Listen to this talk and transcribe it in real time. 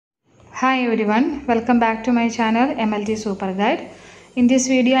Hi everyone, welcome back to my channel MLT Super Guide. In this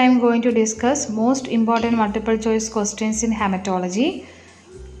video I am going to discuss most important multiple choice questions in hematology.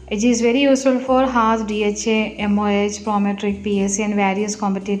 It is very useful for Haad, DHA, MOH, PROMETRIC, PSC and various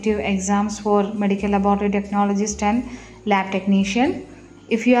competitive exams for medical laboratory technologist and lab technician.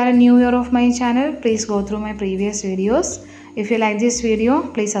 If you are a new viewer of my channel, please go through my previous videos. If you like this video,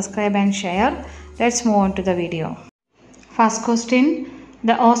 please subscribe and share. Let's move on to the video. First question.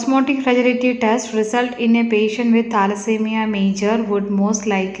 The osmotic fragility test result in a patient with thalassemia major would most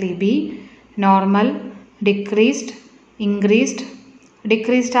likely be normal, decreased, increased,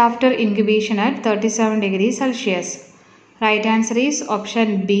 decreased after incubation at 37 degrees Celsius. Right answer is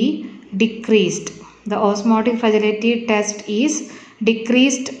option B, decreased. The osmotic fragility test is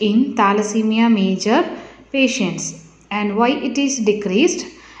decreased in thalassemia major patients. And why it is decreased?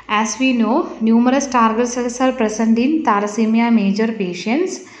 As we know, numerous target cells are present in thalassemia major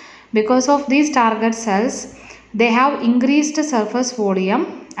patients. Because of these target cells, they have increased surface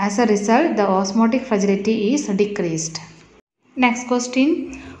volume. As a result, the osmotic fragility is decreased. Next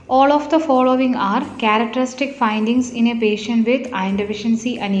question. All of the following are characteristic findings in a patient with iron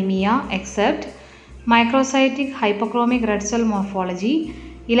deficiency anemia except microcytic hypochromic red cell morphology,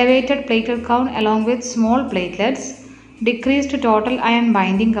 elevated platelet count along with small platelets, decreased total iron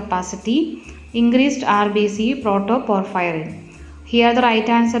binding capacity, increased RBC protoporphyrin. Here the right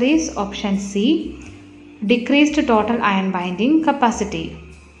answer is option C, decreased total iron binding capacity.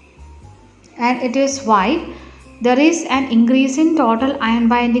 And it is why there is an increase in total iron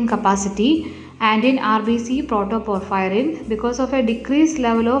binding capacity and in RBC protoporphyrin because of a decreased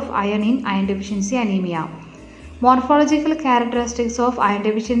level of iron in iron deficiency anemia. Morphological characteristics of iron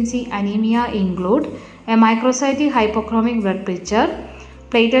deficiency anemia include a microcytic hypochromic blood picture.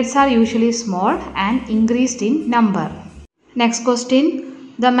 Platelets are usually small and increased in number. Next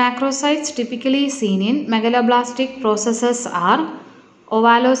question. The macrocytes typically seen in megaloblastic processes are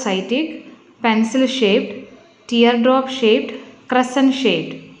ovalocytic, pencil shaped, teardrop shaped, crescent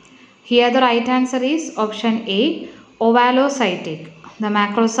shaped. Here the right answer is option A, ovalocytic. The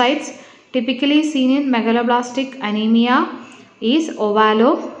macrocytes typically seen in megaloblastic anemia is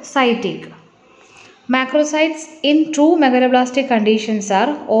ovalocytic. Macrocytes in true megaloblastic conditions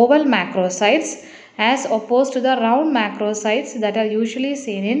are oval macrocytes as opposed to the round macrocytes that are usually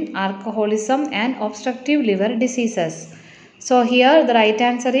seen in alcoholism and obstructive liver diseases. So here the right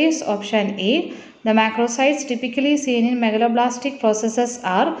answer is option A. The macrocytes typically seen in megaloblastic processes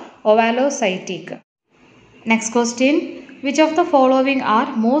are ovalocytic. Next question. Which of the following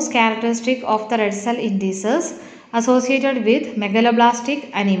are most characteristic of the red cell indices associated with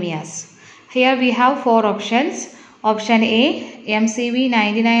megaloblastic anemias? Here we have four options. Option A, MCV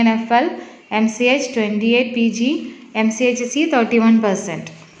 99FL, MCH 28PG, MCHC 31%.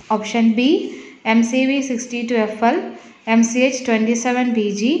 Option B, MCV 62FL, MCH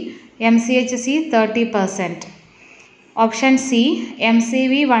 27PG, MCHC 30%. Option C,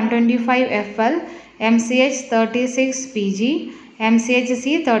 MCV 125FL, MCH 36PG,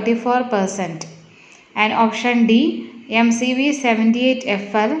 MCHC 34%. And option D, MCV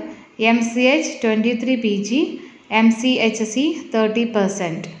 78FL, MCH 23PG, MCHC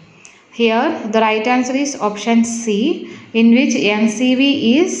 30%. Here the right answer is option C, in which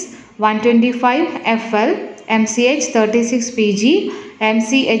MCV is 125FL, MCH 36PG,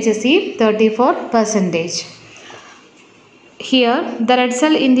 MCHC 34%. Here the red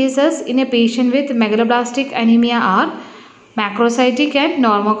cell indices in a patient with megaloblastic anemia are macrocytic and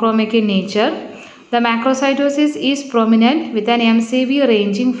normochromic in nature. The macrocytosis is prominent with an MCV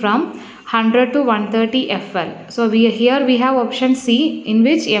ranging from 100 to 130 FL. So here we have option C, in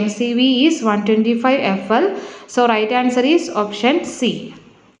which MCV is 125 FL. So right answer is option C.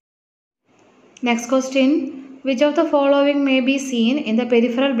 Next question. Which of the following may be seen in the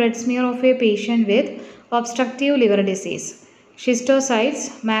peripheral blood smear of a patient with obstructive liver disease?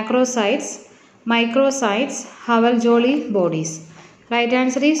 Schistocytes, macrocytes, microcytes, Howell-Jolly bodies. Right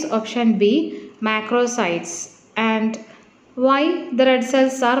answer is option B, macrocytes. And why the red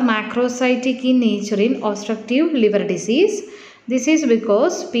cells are macrocytic in nature in obstructive liver disease? This is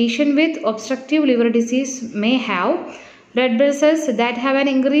because patient with obstructive liver disease may have red blood cells that have an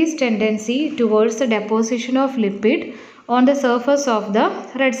increased tendency towards the deposition of lipid on the surface of the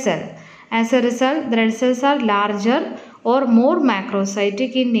red cell. As a result, the red cells are larger or more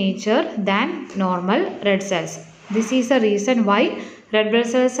macrocytic in nature than normal red cells. This is the reason why red blood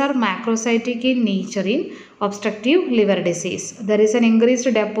cells are macrocytic in nature in obstructive liver disease. There is an increased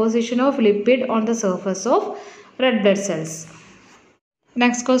deposition of lipid on the surface of red blood cells.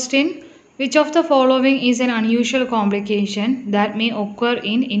 Next question. Which of the following is an unusual complication that may occur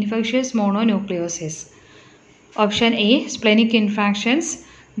in infectious mononucleosis? Option A, splenic infections,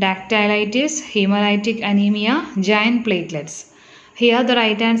 dactylitis, hemolytic anemia, giant platelets. Here the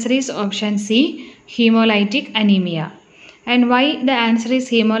right answer is option C, hemolytic anemia. And why the answer is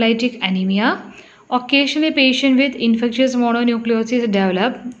hemolytic anemia? Occasionally patients with infectious mononucleosis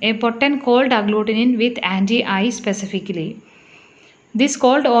develop a potent cold agglutinin with anti-I specifically. This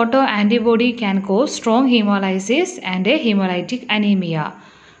cold autoantibody can cause strong hemolysis and a hemolytic anemia.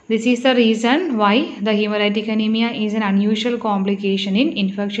 This is the reason why the hemolytic anemia is an unusual complication in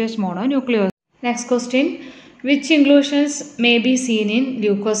infectious mononucleosis. Next question. Which inclusions may be seen in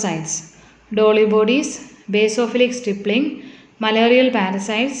leukocytes? Dolly bodies, basophilic stippling, malarial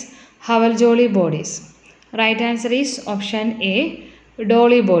parasites, Howell-Jolly bodies. Right answer is option A,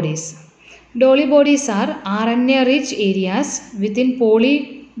 Dolly bodies. Dolly bodies are RNA-rich areas within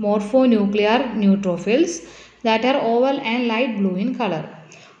polymorphonuclear neutrophils that are oval and light blue in color.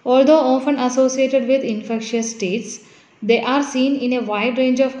 Although often associated with infectious states, they are seen in a wide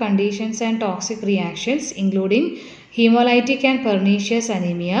range of conditions and toxic reactions including hemolytic and pernicious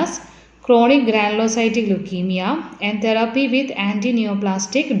anemias, chronic granulocytic leukemia, and therapy with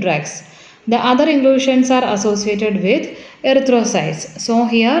anti-neoplastic drugs. The other inclusions are associated with erythrocytes. So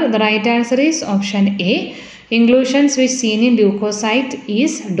here the right answer is option A. Inclusions which seen in leukocyte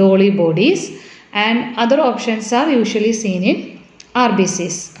is Dolly bodies, and other options are usually seen in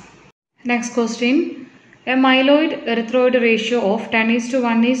RBCs. Next question. A myeloid erythroid ratio of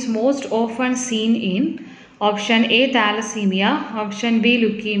 10:1 is most often seen in option A, thalassemia, option B,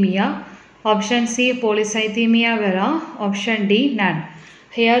 leukemia, option C, polycythemia vera, option D, none.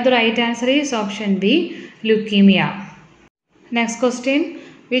 Here the right answer is option B, leukemia. Next question.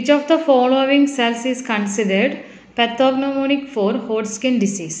 Which of the following cells is considered pathognomonic for Hodgkin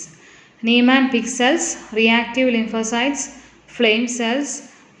disease? Niemann-Pick cells, reactive lymphocytes, flame cells,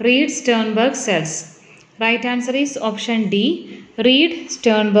 Reed-Sternberg cells. Right answer is option D,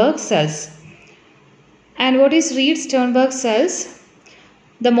 Reed-Sternberg cells. And what is Reed-Sternberg cells?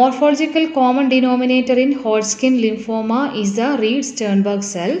 The morphological common denominator in Hodgkin lymphoma is the Reed-Sternberg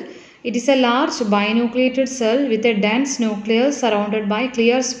cell. It is a large binucleated cell with a dense nucleus surrounded by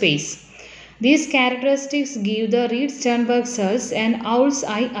clear space. These characteristics give the Reed-Sternberg cells an owl's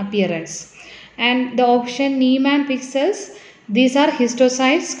eye appearance. And the option Niemann-Pick cells, these are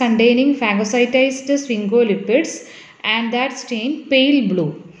histocytes containing phagocytized sphingolipids and that stain pale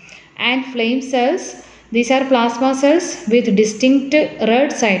blue. And flame cells, these are plasma cells with distinct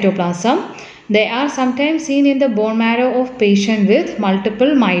red cytoplasm. They are sometimes seen in the bone marrow of patients with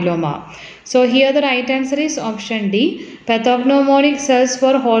multiple myeloma. So here the right answer is option D. Pathognomonic cells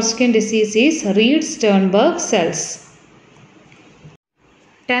for Hodgkin disease is Reed-Sternberg cells.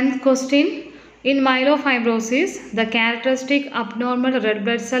 10th question. In myelofibrosis, the characteristic abnormal red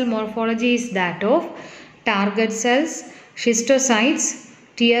blood cell morphology is that of target cells, schistocytes,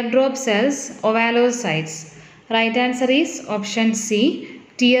 teardrop cells, ovalocytes. Right answer is option C,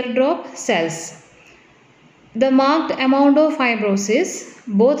 teardrop cells. The marked amount of fibrosis,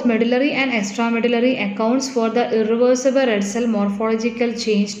 both medullary and extramedullary, accounts for the irreversible red cell morphological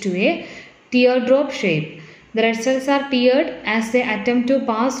change to a teardrop shape. The red cells are tiered as they attempt to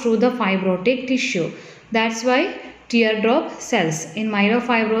pass through the fibrotic tissue. That's why teardrop cells. In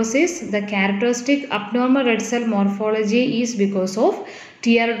myelofibrosis, the characteristic abnormal red cell morphology is because of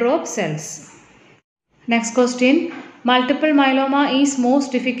teardrop cells. Next question. Multiple myeloma is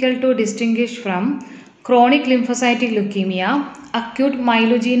most difficult to distinguish from chronic lymphocytic leukemia, acute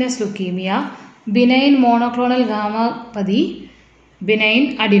myelogenous leukemia, benign monoclonal gammopathy,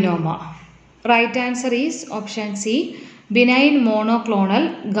 benign adenoma. Right answer is option C, benign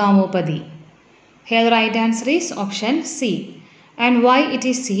monoclonal gammopathy. Here the right answer is option C. And why it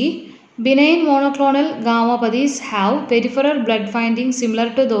is C? Benign monoclonal gammopathies have peripheral blood findings similar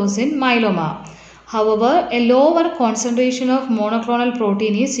to those in myeloma. However, a lower concentration of monoclonal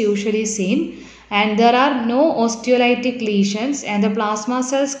protein is usually seen, and there are no osteolytic lesions, and the plasma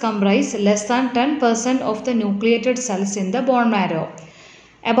cells comprise less than 10% of the nucleated cells in the bone marrow.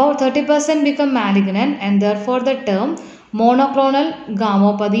 About 30% become malignant, and therefore the term monoclonal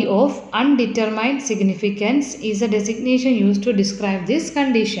gammopathy of undetermined significance is a designation used to describe this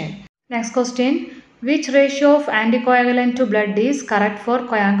condition. Next question. Which ratio of anticoagulant to blood is correct for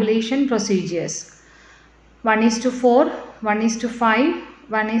coagulation procedures? 1:4, 1:5,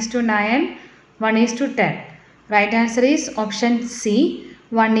 1:9, 1:10. Right answer is option C,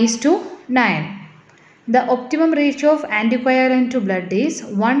 1:9. The optimum ratio of anticoagulant to blood is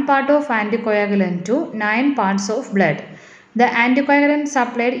 1 part of anticoagulant to 9 parts of blood. The anticoagulant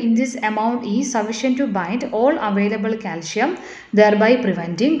supplied in this amount is sufficient to bind all available calcium, thereby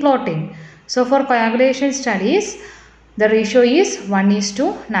preventing clotting. So for coagulation studies, the ratio is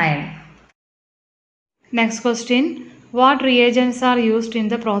 1:9. Next question. What reagents are used in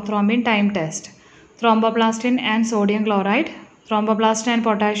the prothrombin time test? Thromboplastin and sodium chloride, thromboplastin and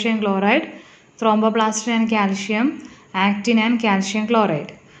potassium chloride, thromboplastin and calcium, actin and calcium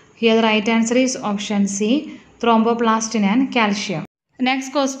chloride. Here the right answer is option C, thromboplastin and calcium.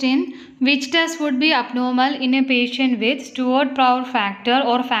 Next question. Which test would be abnormal in a patient with Stewart power factor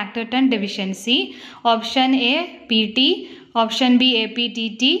or factor 10 deficiency? Option A, PT. Option B,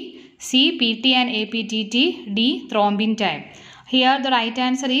 APTT. C, PT and APTT. D, thrombin time. Here the right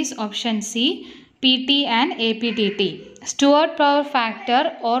answer is option C, PT and APTT. Stewart power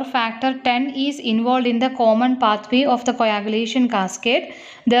factor or factor 10 is involved in the common pathway of the coagulation cascade.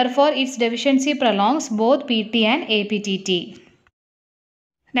 Therefore, its deficiency prolongs both PT and APTT.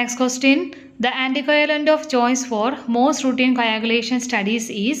 Next question. The anticoagulant of choice for most routine coagulation studies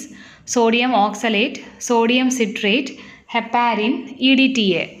is sodium oxalate, sodium citrate, heparin,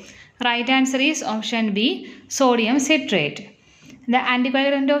 EDTA. Right answer is option B, sodium citrate. The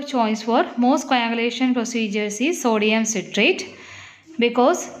anticoagulant of choice for most coagulation procedures is sodium citrate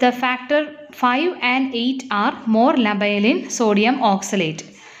because the factor 5 and 8 are more labile in sodium oxalate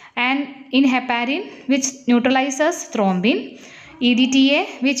and in heparin which neutralizes thrombin,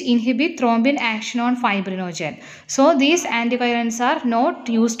 EDTA which inhibit thrombin action on fibrinogen. So these anticoagulants are not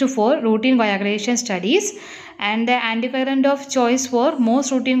used for routine coagulation studies, and the anticoagulant of choice for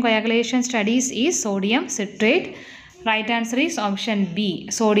most routine coagulation studies is sodium citrate. Right answer is option B,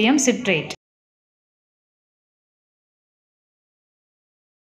 sodium citrate.